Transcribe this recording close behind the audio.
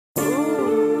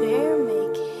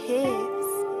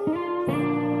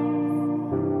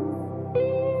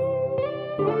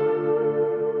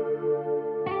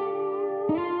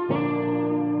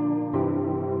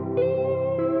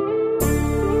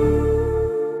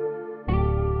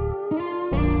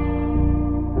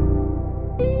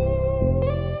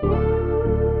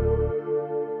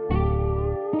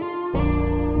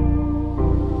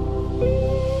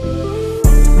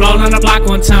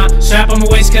one time. Strap on my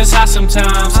waist cause hot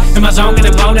sometimes. In my zone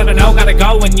getting blown, never know, gotta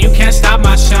go when you can't stop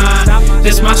my shine.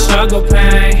 This my struggle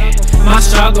pain, my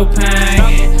struggle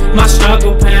pain, my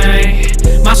struggle pain,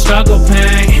 my struggle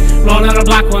pain. Roll on the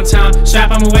block one time.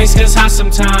 Strap on my waist cause hot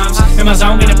sometimes. In my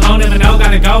zone getting blown, never know,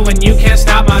 gotta go when you can't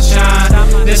stop my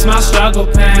shine. This my struggle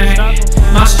pain,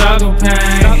 my struggle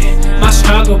pain, my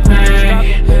struggle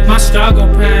pain, my struggle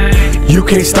pain. You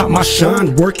can't stop my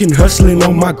shine, working, hustling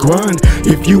on my grind.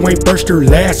 If you ain't first or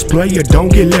last player,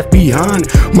 don't get left behind.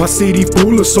 My city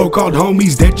full of so-called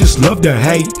homies that just love to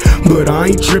hate, but I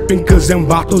ain't tripping cause them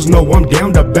vatos know I'm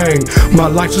down to bang. My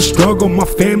life's a struggle, my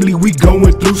family, we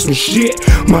going through some shit.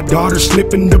 My daughter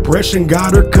slipping, depression,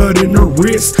 got her cut in her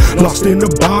wrist. Lost in a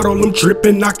bottle, I'm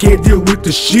tripping, I can't deal with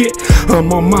the shit.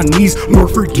 I'm on my knees,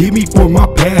 Lord forgive me for my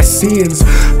past sins.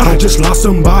 I just lost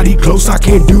somebody close, I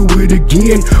can't do it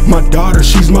again. My daughter,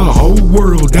 she's my whole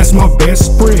world, that's my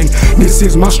best friend. This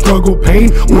is my struggle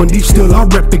pain, one deep still I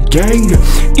rep the gang.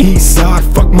 East side,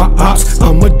 fuck my ops,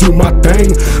 I'ma do my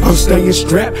thing. I'm staying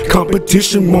strapped,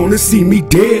 competition wanna see me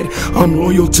dead. I'm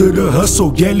loyal to the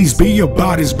hustle, Yellies be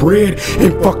about his bread.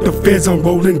 And fuck the feds, I'm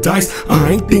rolling dice,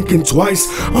 I ain't thinking twice.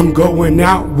 I'm going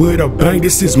out with a bang,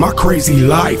 this is my crazy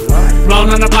life. Roll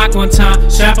on the block one time.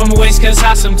 Strap on my waist cause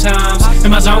hot sometimes.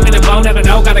 In my zone getting blown, never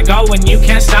know, gotta go when you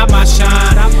can't stop my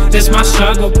shine. This my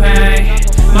struggle pain,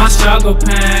 my struggle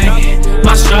pain,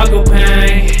 my struggle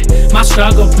pain, my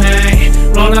struggle pain.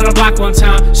 Roll on the block one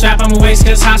time. Strap on my waist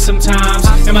cause hot sometimes.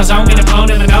 In my zone getting blown,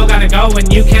 never know, gotta go when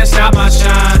you can't stop my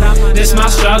shine. This my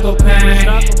struggle pain,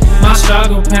 my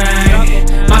struggle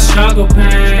pain, my struggle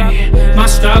pain, my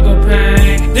struggle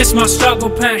pain. This my struggle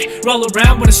pain. Roll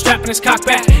around with a strap and it's cocked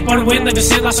back. Wanna win, live a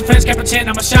sin, lost some friends, can't pretend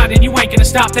I'm a shot and you ain't gonna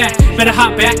stop that. Better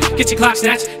hop back, get your clock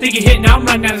snatched. Think you hitting, now I'm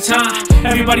running out of time.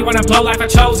 Everybody wanna blow life I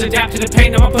chose, adapt to the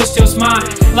pain, now my push still's mine.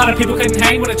 A lot of people couldn't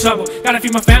hang with the trouble. Gotta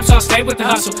feed my fam, so I'll stay with the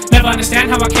hustle. Never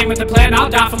understand how I came with the plan. I'll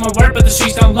die for my word, but the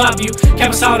streets don't love you.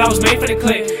 Kept it solid, I was made for the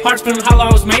click. Heart's feeling hollow,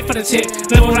 I was made for the tip.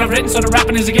 Live what I've written, so the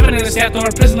rapping is a given in this death. Or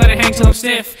a prison, let it hang till I'm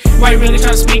stiff. Why you really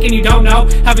trying to speak and you don't know?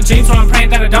 Having dreams, so I'm praying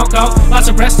that I don't go. Lots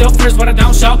of breath, still fears what I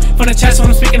don't show. From the chest when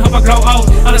I'm speaking, hope I grow old.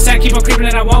 On the side, keep on creeping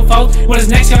and I won't fold. What is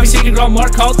next, got me seeking, grow more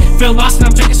cold. Feel lost and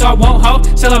I'm drinking, so I won't hold.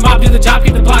 Still I'm out, do the job,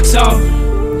 keep the block so.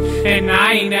 And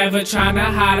I ain't ever tryna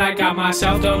hide, I got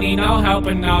myself, don't need no help,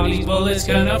 and all these bullets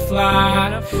gonna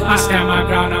fly. I stand my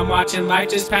ground, I'm watching life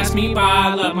just pass me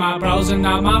by. Love my bros and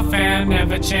all my fam,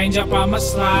 never change up on my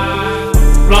slide.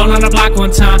 Roll on the block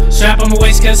one time. Strap on my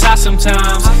waist cause hot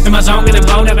sometimes. In my zone getting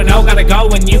blown, never know, gotta go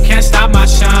when you can't stop my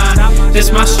shine.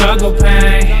 This my struggle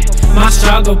pain, my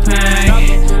struggle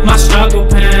pain, my struggle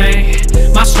pain,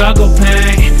 my struggle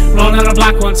pain. Roll on the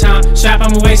block one time. Strap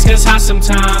on my waist cause hot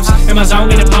sometimes. In my zone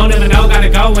getting blown, never know, gotta